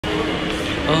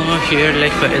Oh, here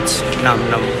like it's Nom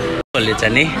Nom. Boleh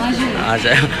ni?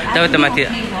 Aja. Tapi tempat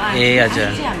aja.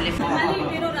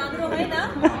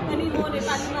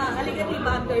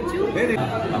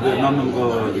 अब नम नमको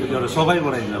एउटा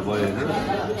सबैबाट हिँड्न भयो हैन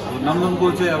नम नमको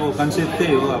चाहिँ अब कन्सेप्ट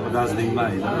त्यही हो अब दार्जिलिङमा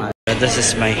हैन This is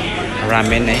my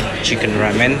ramen, chicken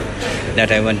ramen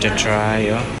that I want to try.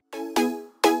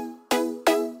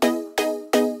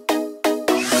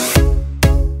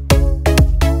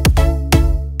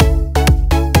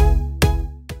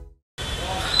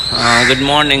 Good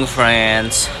morning,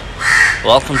 friends.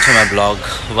 Welcome to my blog.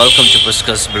 Welcome to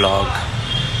Puska's blog.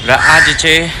 र आज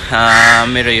चाहिँ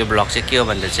मेरो यो ब्लग चाहिँ के हो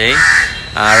भन्दा चाहिँ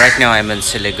right now I'm in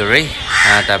Siliguri.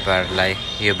 तपाईहरुलाई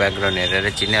यो ब्याकग्राउन्ड हेरेर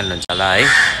चिनिहाल्नुहुन्छ होला है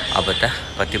अब त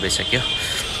कति भइसक्यो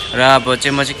र अब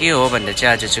चाहिँ म चाहिँ के हो भन्दा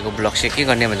चाहिँ आज चाहिँको ब्लग चाहिँ के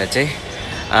गर्ने भन्दा चाहिँ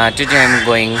today I'm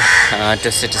going to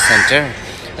city center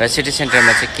र city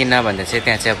centरमा चाहिँ किन भन्दा चाहिँ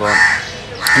त्यहाँ चाहिँ अब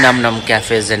नम नम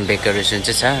क्याफेज एन्ड बेकरीज जुन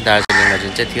चाहिँ छ दार्जिलिङमा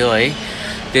जुन चाहिँ थियो है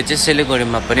त्यो चाहिँ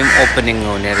सिलिगुडीमा पनि ओपनिङ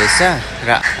हुने रहेछ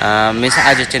र मिन्स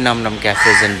आज चाहिँ नम नम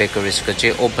क्याफेज एन्ड बेकरीजको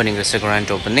चाहिँ ओपनिङ रहेछ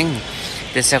ग्रान्ड ओपनिङ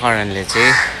त्यसै कारणले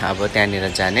चाहिँ अब त्यहाँनिर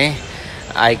जाने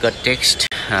आई गट टेक्स्ट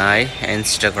है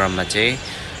इन्स्टाग्राममा चाहिँ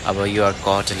अब यु आर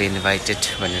कर्टली इन्भाइटेड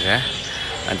भनेर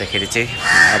अन्तखेरि चाहिँ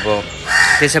अब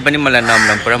त्यसै पनि मलाई नम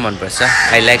नम पुरा मनपर्छ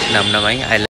आई लाइक नम नम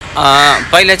है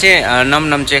पहिला चाहिँ नम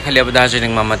नम चाहिँ खालि अब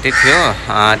दार्जिलिङमा मात्रै थियो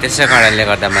त्यसै कारणले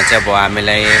गर्दामा चाहिँ अब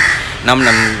हामीलाई नम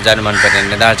नम जानु मन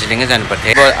परेन दार्जिलिङै जानु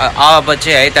पर्थ्यो अब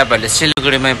चाहिँ है तपाईहरुले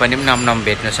सिलगढीमै पनि नम नम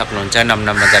भेट्न सक्नुहुन्छ नम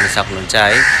नममा जान सक्नुहुन्छ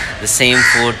है द सेम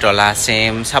फुड होला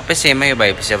सेम सबै सेमै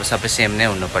भएपछि अब सबै सेम नै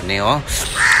हुनुपर्ने हो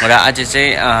र आज चाहिँ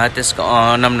त्यसको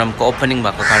नम नमको ओपनिङ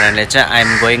भएको कारणले चाहिँ आई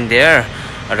एम गोइङ देयर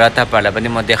र तपाईहरुलाई पनि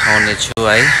म देखाउने छु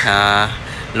है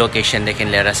लोकेसनदेखि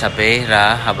लिएर सबै र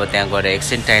अब त्यहाँ गएर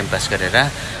एकछिन टाइम पास गरेर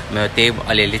म त्यही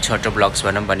अलिअलि छोटो ब्लग्स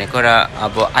भनौँ भनेको र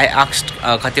अब आई आस्क्ड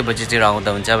कति बजीतिर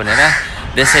आउँदा हुन्छ भनेर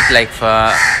they said like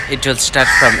it will start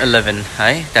from 11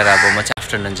 है तर अब म चाहिँ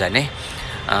आफ्टरनुन जाने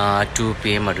 2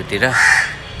 PM हरूतिर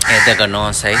हेर्दै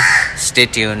गर्नुहोस् है स्टे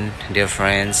ट्युन डियर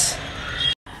फ्रेन्ड्स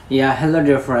या हेलो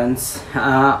डियर फ्रेन्ड्स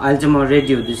अहिले चाहिँ म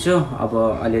रेडी हुँदैछु अब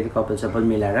अलिअलि कपाल सपाल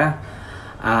मिलाएर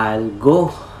आई गो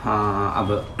अब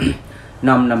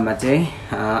नम नममा चाहिँ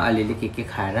अलिअलि के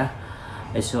खाएर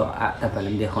यसो तपाईहरुलाई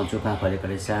पनि देखाउँछु कहाँ खोलेको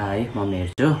रहेछ है म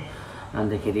हेर्छु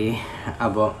अन्तखेरि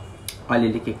अब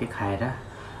अलिअलि के खाएर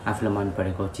आफूलाई मन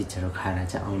परेको चिजहरू खाएर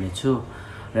चाहिँ आउने छु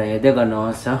र हेर्दै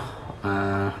गर्नुहोस्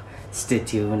स्टे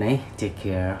ट्युन है टेक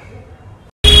केयर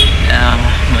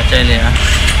म चाहिँ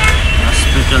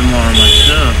हस्पिटल मोडमा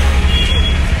छु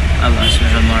अब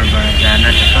हस्पिटल मोडबाट जान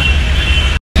त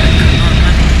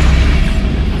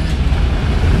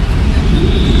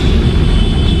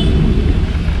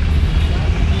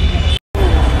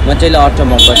म चाहिँ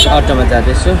अटोमा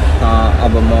जाँदैछु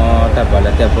अब म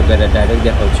तपाईहरुलाई त्यहाँ पुगेर डाइरेक्ट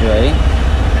देखाउँछु है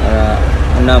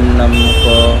नम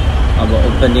नमको अब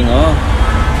ओपनिङ हो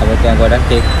अब त्यहाँ गएर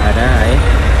केक खाएर है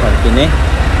फर्किने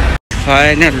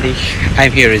finally I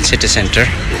am here in city centre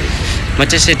म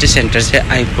चाहिँ सिटी सेन्टर चाहिँ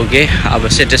आइपुगेँ अब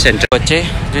सिटी सेन्टरको चाहिँ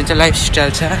जुन चाहिँ लाइफस्टाइल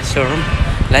छ सोरुम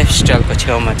लाइफस्टाइलको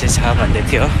छेउमा चाहिँ छ भन्दै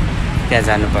थियो त्यहाँ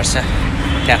जानुपर्छ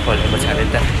त्यहाँ खोलेको छ अरे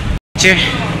त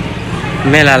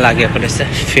मेला लागेको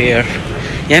रहेछ फेयर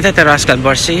यहाँ त आजकल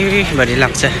वर्षैभरि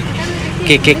लाग्छ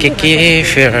के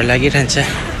फेयरहरू लागिरहन्छ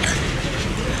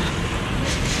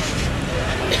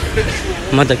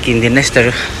म त किन्दिनँ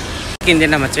यस्तोहरू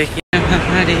किन्दिनँ म चाहिँ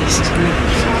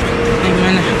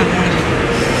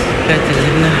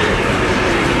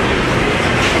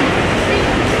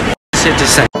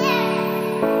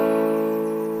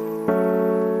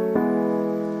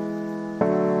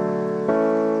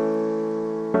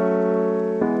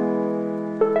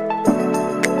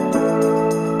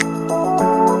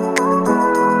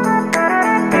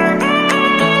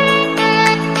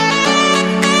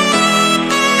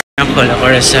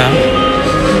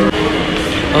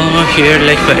Oh, here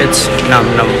like it's Nom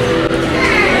Nom.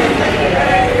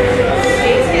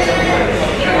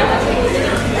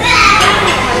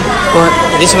 Oh,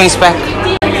 this one's back.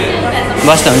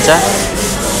 Basta huncha.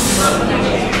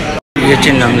 यो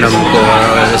चाहिँ नम नमको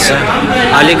रहेछ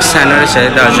अलिक सानो रहेछ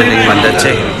दार्जिलिङ भन्दा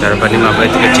चाहिँ तर पनि म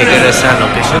यतिकै ठिकै रहेछ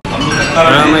लोकेसन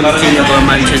र मैले चिनेको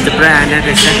मान्छे चाहिँ पुरा आने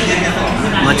रहेछ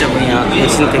म चाहिँ यहाँ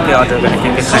एकछिन के अर्डर गरेर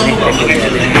के खाने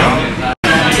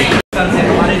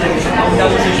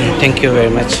Thank you very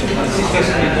much.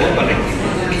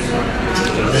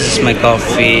 This is my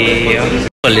coffee.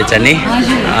 बोले जाने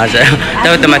हजुर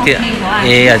तपाईँ त माथि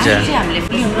हजुर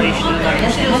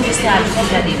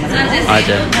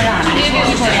हजुर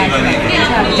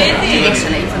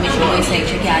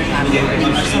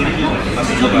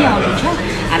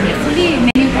हामीले फुल्ली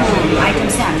मेन्युको आइटम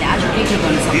चाहिँ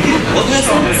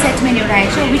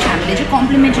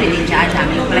कम्प्लिमेन्टरी दिन्छ आज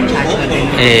हामीले कुनै चार्ज गर्दैन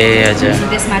ए हजुर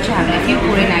त्यसमा चाहिँ हामीले फ्यु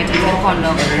कोरियन आइटम्सहरू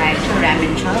कन्डकहरू राखेको छ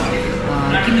रामेन छ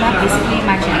किम्बा बेसिकली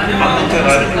मान्छेले किम्बा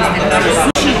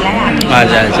सुशीलाई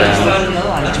हजुर हजुर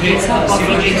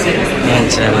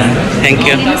हुन्छ थ्याङ्क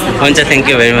यू हुन्छ थ्याङ्क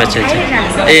यू भेरी मच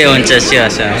ए हुन्छ sure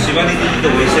sir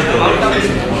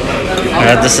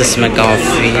this is my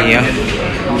coffee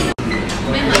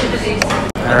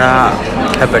र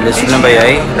तपाईँहरूले सुन्नुभयो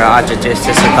है र आज चाहिँ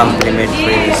यस्तो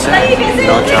complementary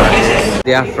no charge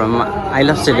they are from I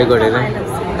love Siliguri र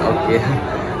ओके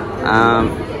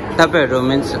तपाईँहरू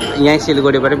मिन्स यहीँ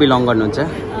सिलिगुडीबाट बिलङ गर्नुहुन्छ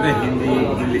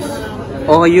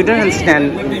ओ you don't understand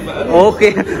okay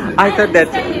I thought that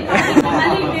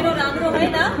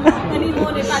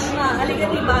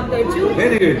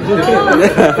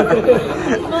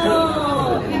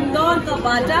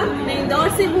मैं इंदौर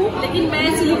से हूँ लेकिन मैं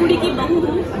सिलीगुड़ी की बहू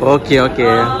हूँ ओके ओके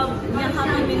यहाँ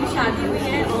पर मेरी शादी हुई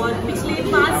है और पिछले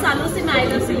 5 सालों से मैं आई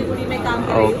लव सिलीगुड़ी में काम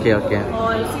कर रही हूँ ओके ओके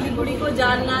और सिलीगुड़ी को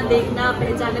जानना देखना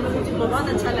पहचानने में मुझे बहुत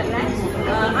अच्छा लग रहा है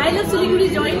आई लव सिलीगुड़ी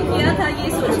ज्वाइन किया था ये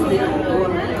सोच के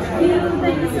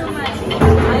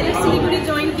आई लव सिलीगुड़ी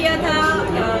ज्वाइन किया था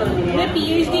मैं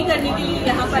PhD करने के लिए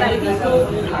यहाँ पर आई थी तो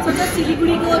सोचा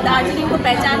सिलीगुड़ी को दार्जिलिंग को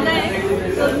पहचानना है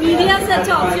तो मीडिया से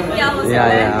अच्छा ऑप्शन क्या हो सकता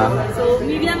है तो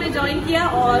मीडिया में ज्वाइन किया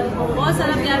और बहुत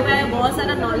सारा प्यार पाया बहुत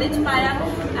सारा नॉलेज पाया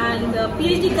एंड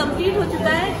PhD कंप्लीट हो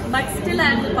चुका है but still I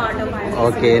am the part of my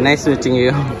okay nice meeting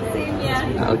you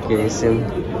okay same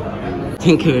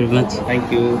thank you very much thank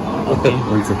you okay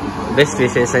हुन्छ बेस्ट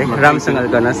विशेष है राम्रोसँग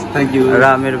गर्नुहोस् थ्याङ्क यू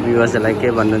र मेरो भ्युवर्सहरूलाई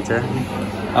के भन्नुहुन्छ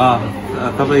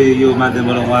तपाईँ यो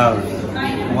माध्यमबाट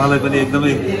उहाँलाई पनि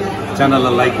एकदमै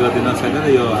च्यानललाई लाइक गरिदिनुहोस् होइन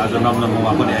यो आज नमनममा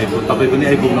उहाँ पनि तपाईँ पनि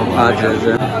आइपुग्नु भयो हजुर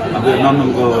हजुर अब यो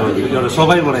नमनमको एउटा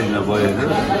सबै बढाइदिनु भयो होइन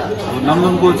अब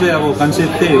नमनमको चाहिँ अब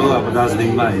कन्सेप्ट त्यही हो अब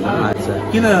दार्जिलिङमा होइन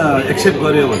किन एक्सेप्ट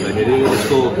गर्यो भन्दाखेरि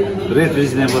यसको रेट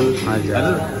रिजनेबल होइन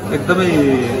एकदमै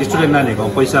स्टुडेन्ट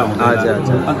नानीहरूको पैसा हुन्छ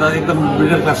अन्त एकदम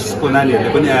मिडल क्लासको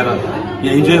नानीहरूले पनि आएर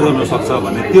यहाँ इन्जोय गर्नु सक्छ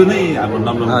भन्ने त्यो नै हाम्रो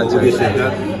नमनमको उद्देश्य छ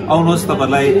आउनुहोस्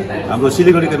तपाईँलाई हाम्रो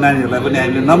सिलिगुडीको नानीहरूलाई पनि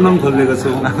हामीले नमनम खोलिदिएको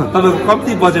छौँ तपाईँको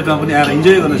कम्ती बजेटमा पनि आएर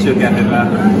इन्जोय गर्नुहोस् यो क्याफेमा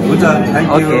हुन्छ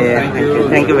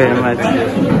thank you very much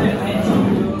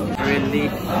really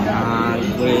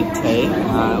great है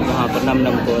उहाँको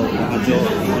नमनमको जो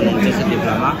हुनुहुन्छ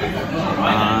सिलिगुडीमा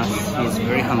he is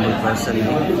very humble person है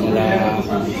र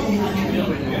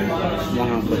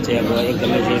उहाँको चाहिँ अब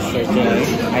एकदमै जेस्चर चाहिँ है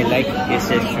आई लाइक हिज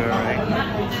जेस्चर है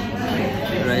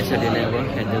र यसरी नै अब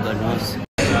हेर्दै गर्नुहोस्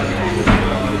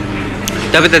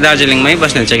तपाईँ त दार्जिलिङमै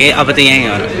बस्नुहुन्छ कि अब त यहीँ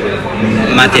हो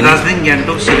माथि दार्जिलिङ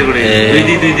गान्तोक सिलिगुडी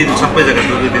दुई दिन सबै जग्गा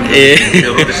ए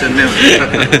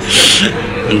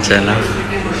हुन्छ ल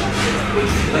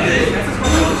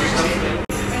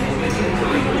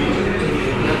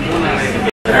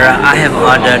र I have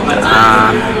ordered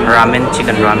ramen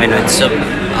chicken ramen with soup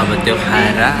अब त्यो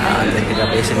खाएर त्यहाँतिर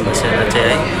बेसन बसेर चाहिँ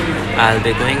है I'll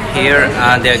be going here.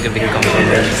 They are giving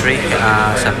complimentary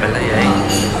सबैलाई है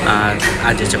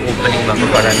आज चाहिँ ओपनिङ भएको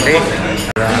कारणले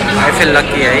र आई फिल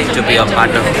लकी है to be a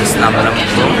part of this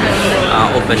नमनमको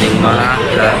ओपनिङमा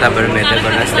र तपाईँहरू हेर्दै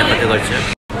गर्नुहोस् त्यहाँ कति गर्छु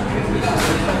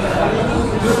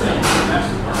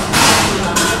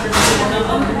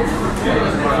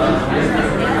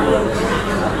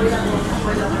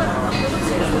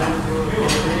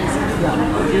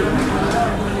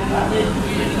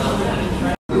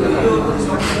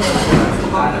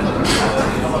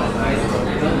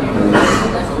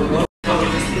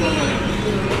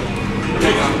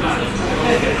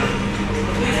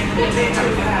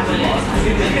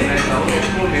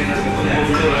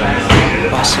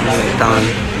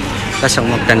Pasang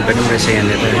Mogdan pa rin kasi yan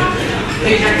dito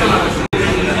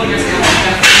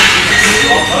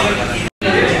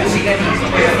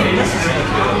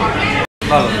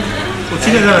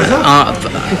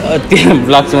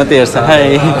vlog sama tiyo sa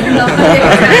hi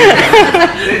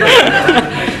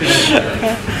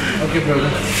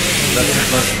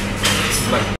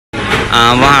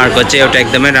उहाँहरूको चाहिँ एउटा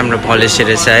एकदमै राम्रो पोलिसी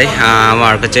रहेछ है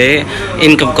उहाँहरूको चाहिँ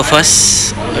इन्कमको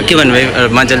फर्स्ट के भन्नुभयो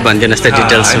मजाले भनिदिनुहोस् त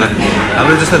डिटेल्समा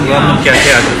हाम्रो जस्तो नमनम क्याफे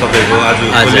आज तपाईँको आज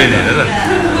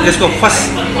त्यसको फर्स्ट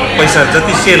पैसा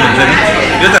जति सेल हुन्छ नि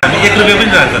यो त हामी 1 रुपियाँ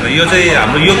पनि राख्दैन यो चाहिँ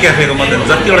हाम्रो यो क्याफेको मतलब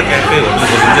जतिवटा क्याफे होटल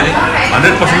हुन्छ नि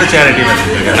 100% च्यारिटीमा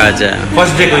दिन्छ हजुर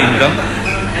फर्स्ट डेको इन्कम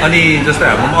अनि जस्तै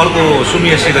हाम्रो अर्को सुमी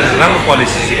यश्श्री राम्रो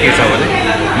पोलिसी के छ भने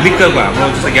लिक्करको हाम्रो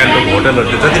जस्तो गान्तोक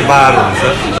होटलहरू जति बारहरू हुन्छ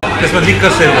त्यसमा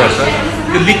लिक्कर सेल गर्छ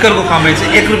त्यो लिक्करको कमाइ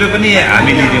चाहिँ 1 रुपियाँ पनि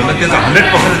हामी लिँदैनौँ त्यो चाहिँ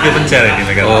 100% त्यो पनि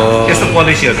च्यारिटीमा गर्छ त्यस्तो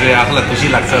पोलिसीहरू चाहिँ आफूलाई खुसी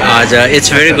लाग्छ हजुर इट्स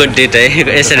भेरी गुड डेट है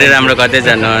यसरी राम्रो गर्दै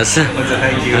जानुहोस्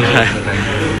thank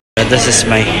you this is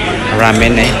my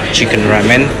ramen है chicken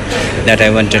ramen that I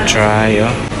want to try.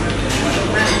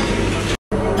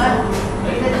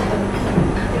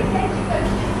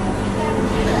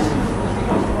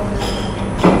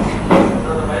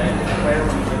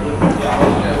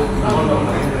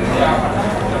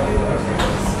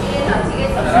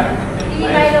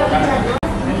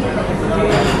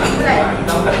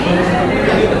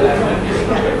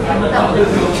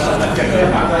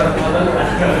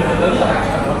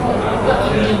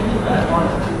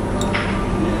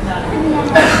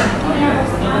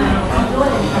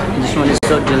 This one is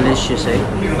so delicious, eh?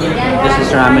 This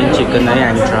is ramen chicken,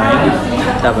 I'm trying.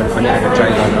 That one I have to try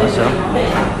that also.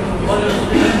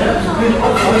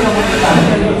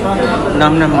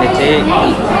 Nom Nom,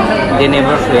 they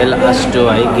never fail us to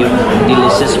give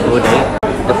delicious food.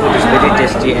 The food is very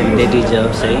tasty and they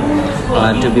deserve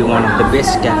to be one of the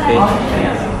best cafe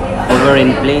over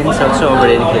in plains also, over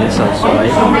in hills also.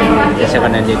 Yes, I'm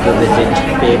gonna go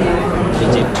pay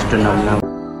visit to Nom Nom.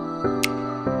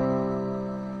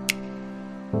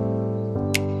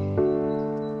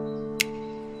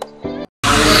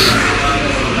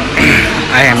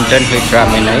 I am done with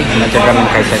ramen. Ramen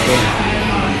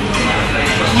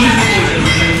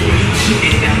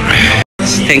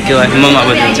Thank you. Mama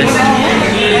बताउँछ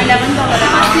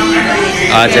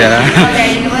हजुर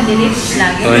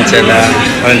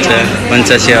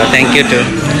हुन्छ sure. Thank you too.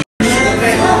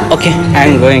 Okay, I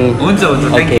am going.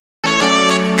 Okay.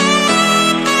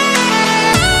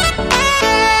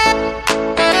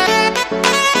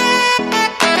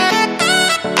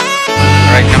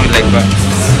 Right now,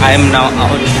 I am now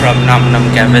out from Nom Nom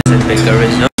Cafes and Bakery.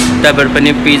 So, तपाईहरु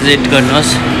पनि visit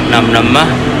गर्नुहोस् Nom Nom मा.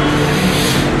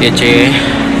 यो चाहिँ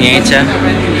यही छ,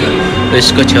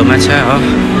 यसको छेउमा छ हो.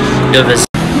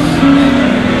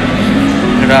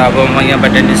 र अब म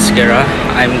यहाँबाट निस्केर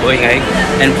I am going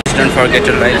and please don't forget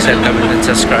to like, share, comment and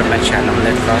subscribe my channel.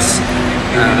 Let us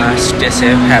stay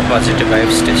safe, have positive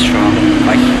vibes, stay strong.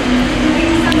 Bye.